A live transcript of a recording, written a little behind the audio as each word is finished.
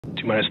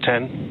T-minus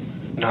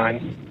 10,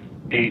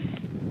 9, 8,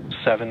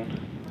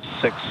 7,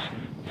 6,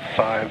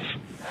 5,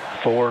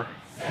 4,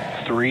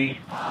 3,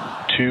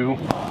 2,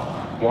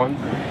 1.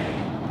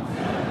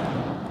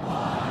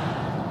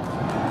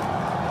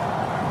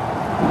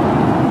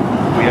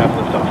 We have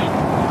liftoff.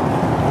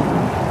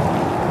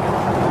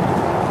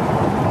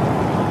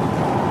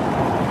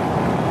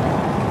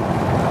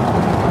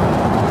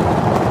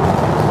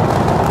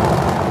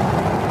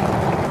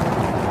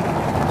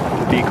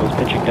 Vehicle's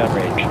pitching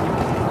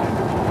downrange.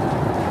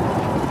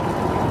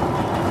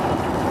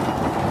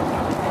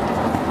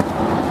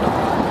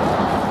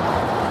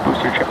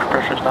 Booster chamber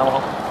pressure is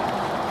nominal.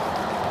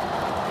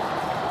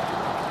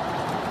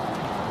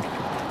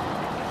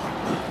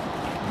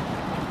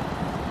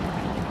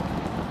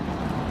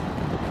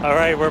 All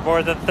right, we're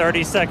more than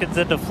 30 seconds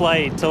into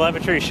flight.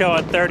 Telemetry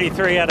showing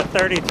 33 out of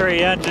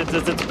 33 engines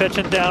as it's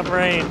pitching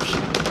downrange.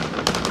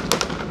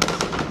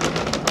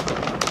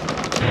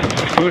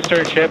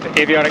 Booster, chip,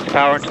 avionics,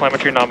 power, and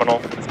telemetry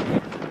nominal.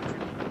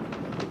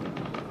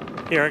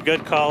 Hearing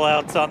good call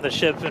outs on the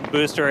ship and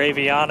booster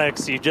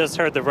avionics. You just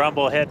heard the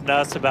rumble hitting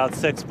us about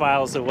 6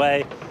 miles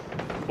away.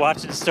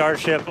 Watching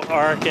Starship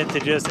arc into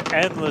just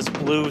endless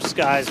blue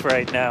skies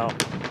right now.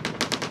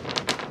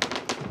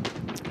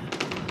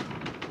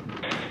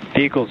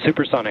 Vehicle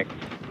supersonic.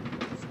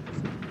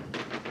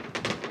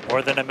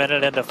 More than a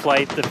minute into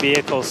flight, the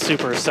vehicle's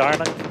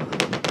supersonic.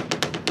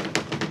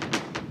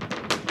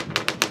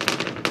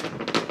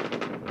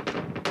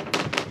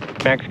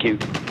 Max Q.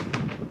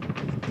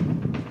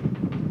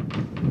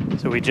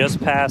 So we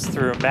just passed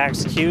through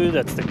max Q.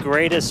 That's the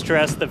greatest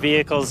stress the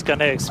vehicle is going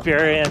to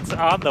experience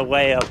on the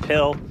way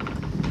uphill.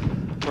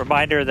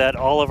 Reminder that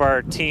all of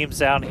our teams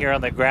down here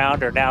on the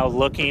ground are now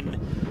looking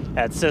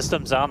at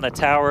systems on the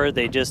tower.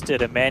 They just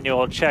did a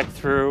manual check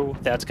through.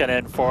 That's going to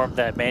inform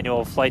that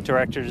manual flight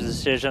director's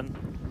decision.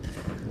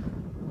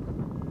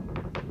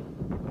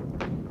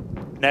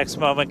 Next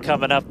moment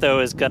coming up, though,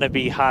 is going to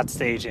be hot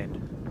staging.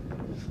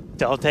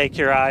 Don't take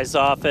your eyes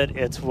off it.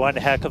 It's one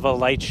heck of a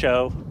light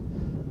show.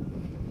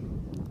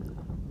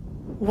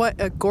 What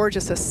a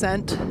gorgeous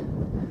ascent.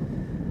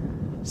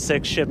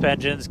 6 ship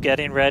engines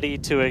getting ready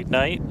to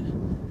ignite.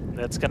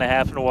 That's going to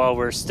happen while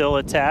we're still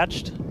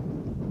attached.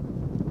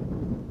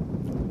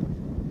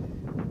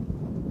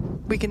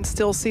 We can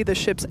still see the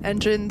ship's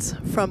engines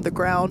from the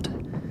ground.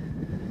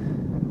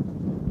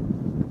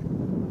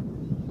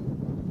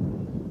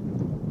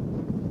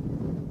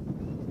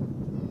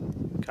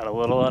 Got a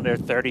little under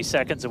 30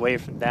 seconds away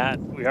from that.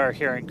 We are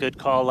hearing good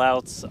call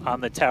outs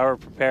on the tower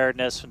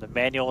preparedness from the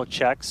manual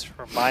checks.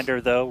 Reminder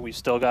though, we've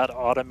still got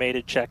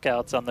automated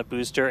checkouts on the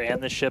booster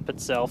and the ship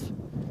itself.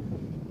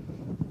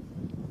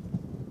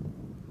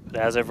 But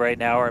as of right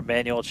now, our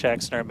manual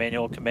checks and our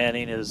manual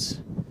commanding is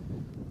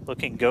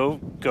looking go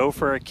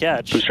for a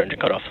catch. Booster engine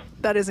cut off.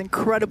 That is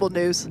incredible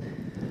news.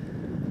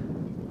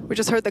 We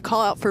just heard the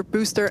call out for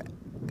booster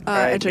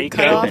engine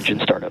cut off.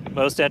 Engine startup.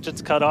 Most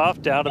engines cut off,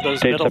 down to those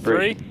Stage middle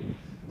separation. 3.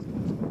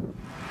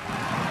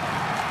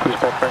 Boost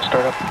back burn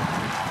startup.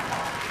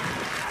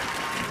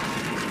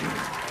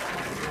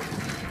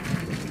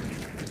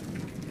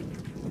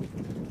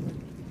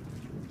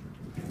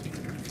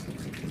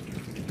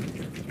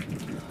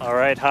 All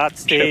right, hot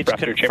stage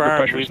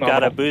confirmed. We've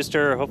got a nominal.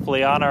 booster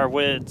hopefully on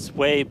its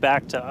way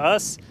back to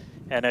us,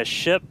 and a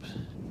ship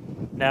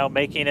now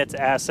making its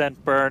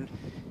ascent burn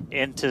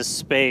into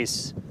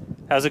space.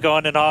 How's it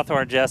going in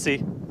Hawthorne,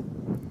 Jesse?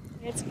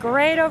 It's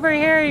great over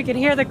here. You can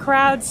hear the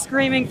crowd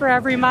screaming for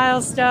every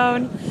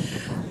milestone.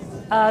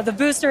 The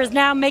booster is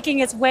now making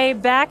its way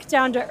back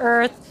down to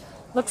Earth.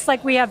 Looks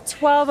like we have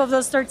 12 of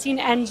those 13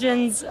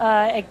 engines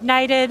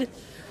ignited.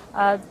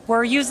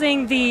 We're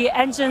using the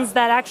engines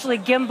that actually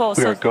gimbal.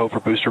 We are go for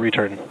booster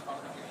return.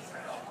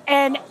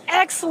 An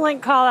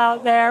excellent call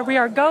out there. We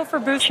are go for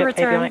booster Ship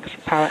return.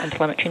 avionics, power, and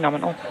telemetry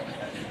nominal.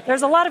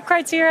 There's a lot of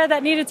criteria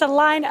that needed to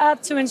line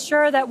up to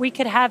ensure that we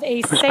could have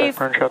a Boost safe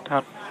back burn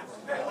shutdown.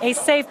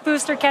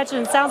 booster catch,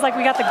 and it sounds like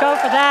we got the go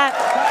for that.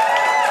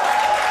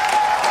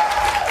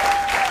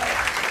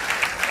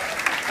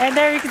 And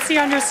there you can see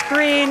on your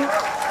screen,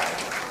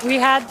 we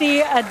had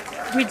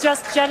we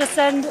just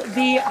jettisoned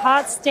the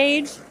hot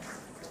stage,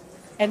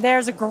 and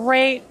there's a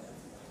great,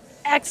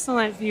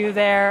 excellent view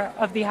there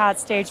of the hot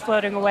stage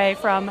floating away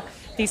from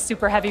the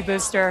super heavy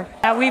booster.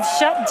 Now we've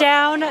shut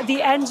down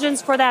the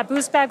engines for that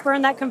boost back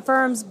burn. That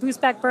confirms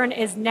boost back burn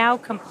is now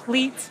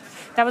complete.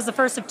 That was the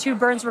first of 2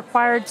 burns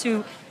required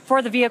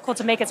for the vehicle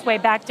to make its way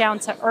back down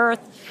to Earth.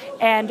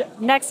 And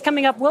next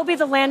coming up will be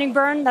the landing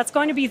burn. That's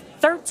going to be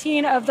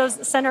 13 of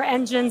those center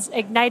engines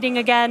igniting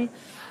again.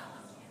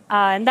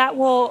 And that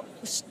will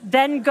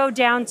then go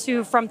down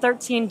from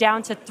 13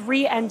 down to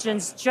 3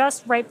 engines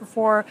just right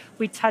before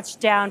we touch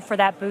down for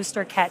that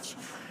booster catch.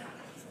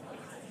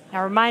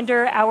 Now,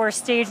 reminder, our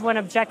stage 1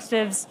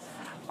 objectives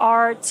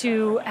are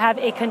to have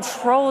a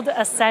controlled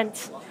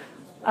ascent,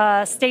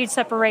 stage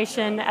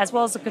separation, as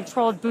well as a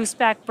controlled boost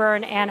back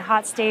burn and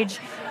hot stage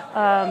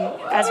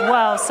as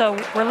well.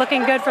 So we're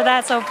looking good for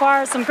that so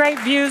far. Some great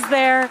views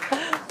there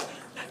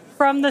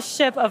from the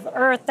ship of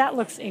Earth. That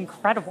looks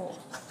incredible.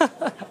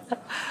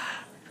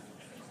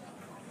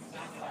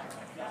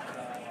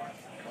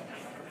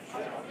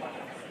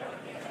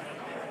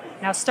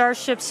 Now,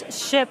 Starship's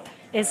ship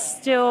is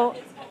still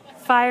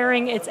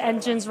firing its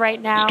engines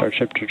right now.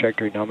 Starship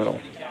trajectory nominal.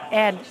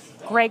 And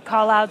great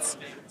call-outs.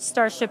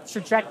 Starship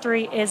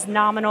trajectory is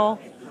nominal.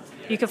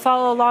 You can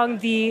follow along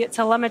the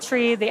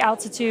telemetry, the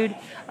altitude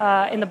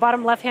in the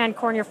bottom left-hand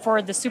corner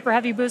for the Super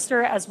Heavy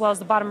booster, as well as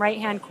the bottom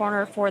right-hand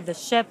corner for the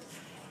ship.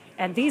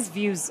 And these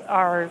views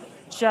are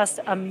just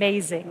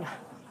amazing.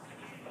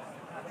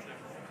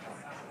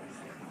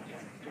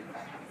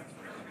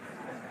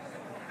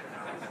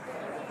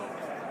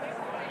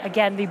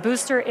 Again, the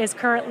booster is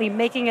currently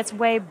making its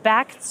way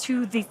back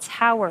to the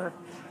tower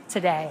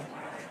today.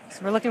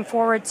 So we're looking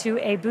forward to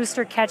a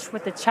booster catch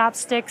with the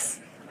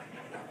chopsticks.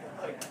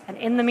 And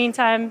in the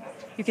meantime,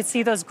 you can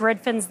see those grid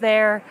fins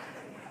there,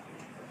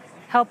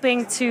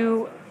 helping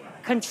to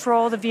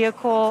control the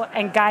vehicle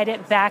and guide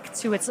it back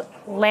to its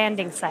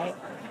landing site.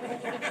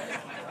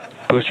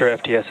 Booster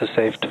FTS is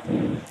saved.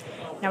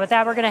 Now with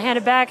that, we're gonna hand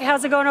it back.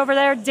 How's it going over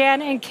there,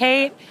 Dan and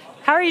Kate?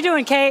 How are you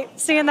doing, Kate?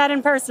 Seeing that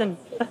in person?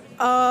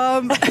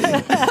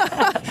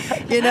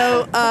 You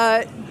know,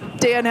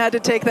 Dan had to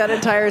take that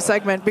entire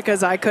segment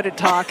because I couldn't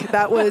talk.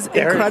 That was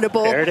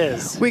incredible. There it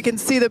is. We can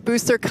see the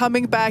booster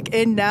coming back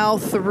in now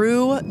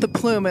through the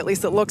plume. At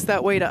least it looks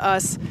that way to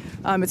us.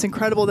 It's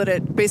incredible that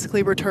it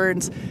basically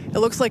returns. It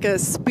looks like a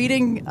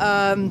speeding,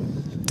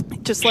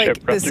 just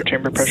like this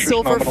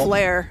silver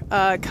flare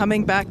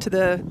coming back to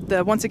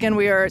the. Once again,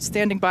 we are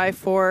standing by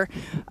for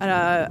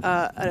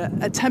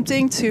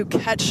attempting to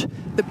catch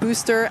the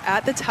booster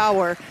at the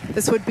tower.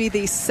 This would be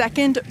the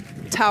second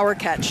tower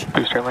catch.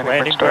 Booster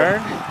landing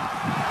burn.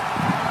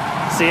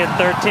 Seeing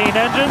 13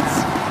 engines.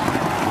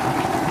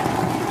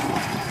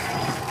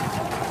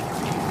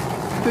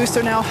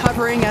 Booster now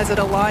hovering as it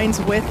aligns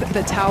with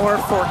the tower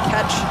for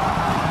catch.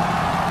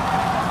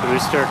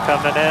 Booster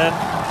coming in.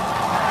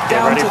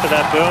 Get ready for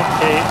that boom,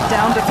 Kate.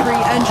 Down to 3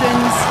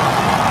 engines.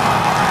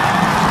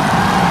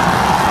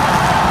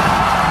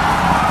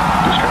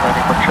 Booster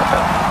landing burn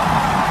shutdown.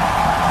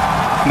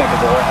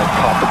 Megazilla has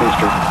caught the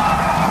booster.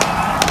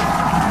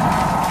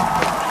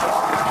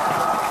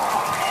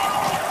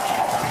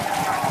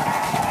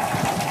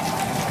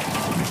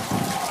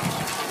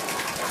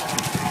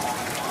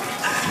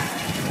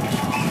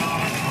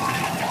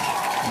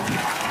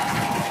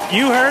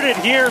 You heard it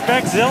here,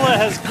 Megazilla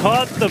has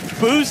caught the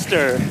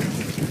booster.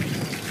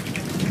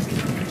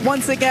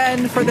 Once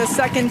again, for the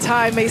second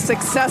time, a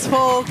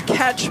successful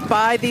catch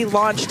by the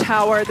launch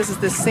tower. This is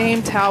the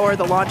same tower,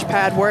 the launch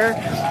pad, where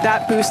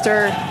that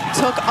booster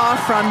took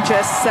off from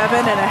just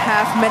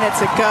 7.5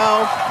 minutes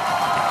ago.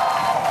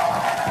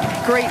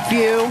 Great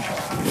view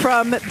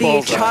from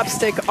the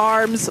chopstick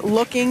arms,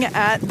 looking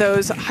at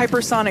those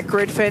hypersonic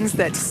grid fins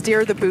that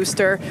steer the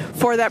booster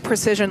for that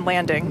precision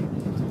landing.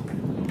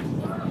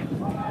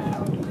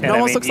 It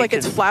almost looks like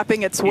it's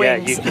flapping its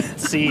wings. Yeah, you can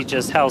see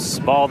just how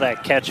small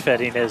that catch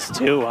fitting is,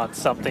 too, on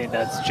something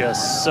that's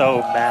just so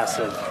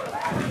massive.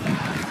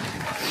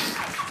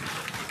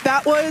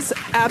 That was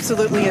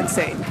absolutely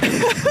insane.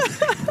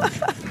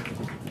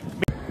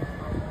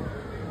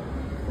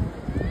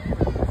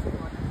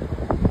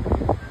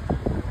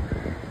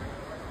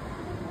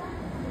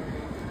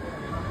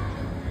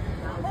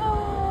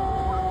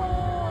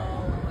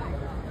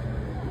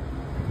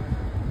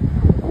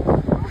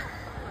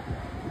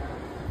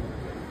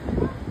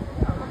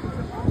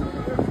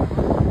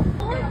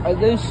 Are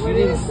those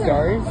shooting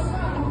stars?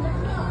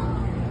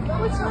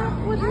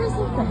 What is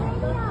it?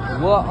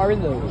 What are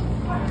those?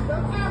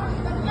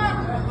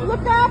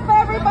 Look up,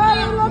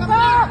 everybody! Look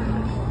up!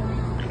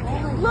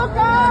 Look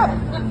up!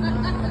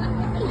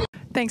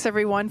 Thanks,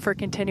 everyone, for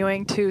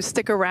continuing to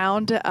stick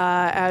around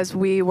as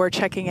we were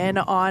checking in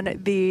on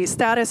the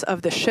status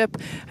of the ship.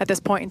 At this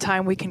point in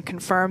time, we can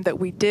confirm that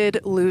we did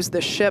lose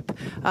the ship.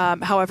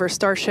 However,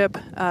 Starship,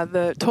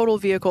 the total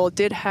vehicle,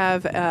 did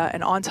have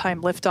an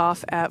on-time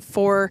liftoff at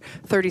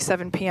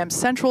 4:37 p.m.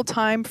 Central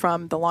Time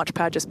from the launch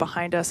pad just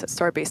behind us at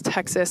Starbase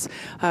Texas.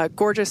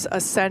 Gorgeous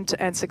ascent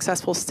and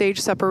successful stage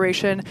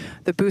separation.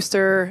 The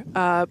booster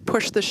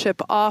pushed the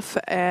ship off,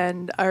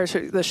 and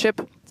the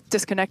ship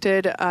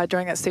disconnected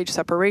during that stage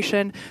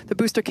separation. The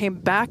booster came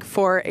back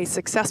for a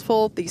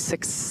successful, the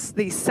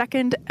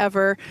second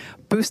ever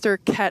booster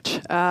catch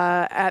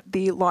at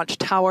the launch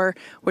tower,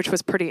 which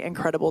was pretty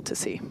incredible to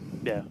see.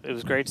 Yeah, it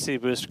was great to see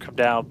the booster come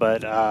down,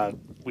 but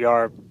we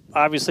are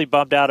obviously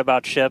bummed out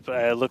about ship.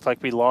 It looked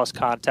like we lost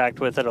contact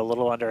with it a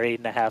little under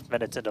 8.5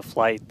 minutes into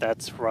flight.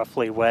 That's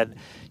roughly when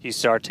you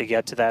start to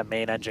get to that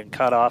main engine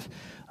cutoff.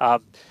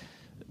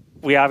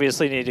 We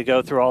obviously need to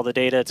go through all the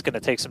data. It's going to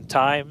take some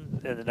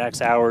time. In the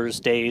next hours,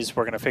 days,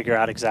 we're going to figure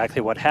out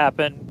exactly what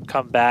happened,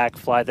 come back,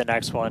 fly the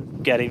next one,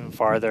 get even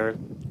farther.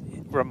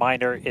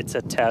 Reminder, it's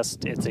a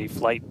test. It's a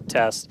flight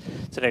test.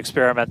 It's an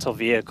experimental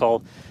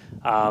vehicle.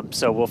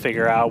 So we'll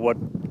figure out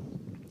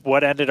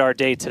what ended our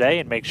day today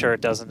and make sure it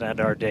doesn't end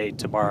our day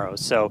tomorrow.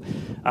 So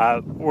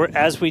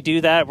as we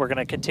do that, we're going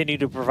to continue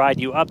to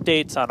provide you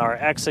updates on our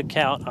X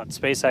account on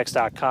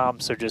SpaceX.com.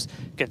 So just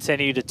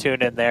continue to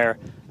tune in there.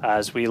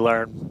 As we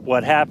learn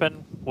what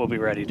happened, we'll be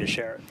ready to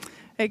share it.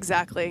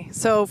 Exactly.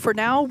 So for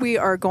now, we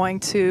are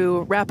going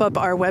to wrap up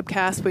our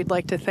webcast. We'd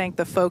like to thank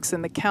the folks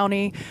in the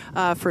county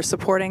for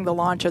supporting the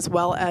launch, as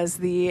well as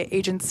the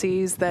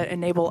agencies that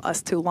enable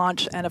us to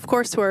launch, and of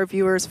course to our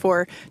viewers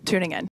for tuning in.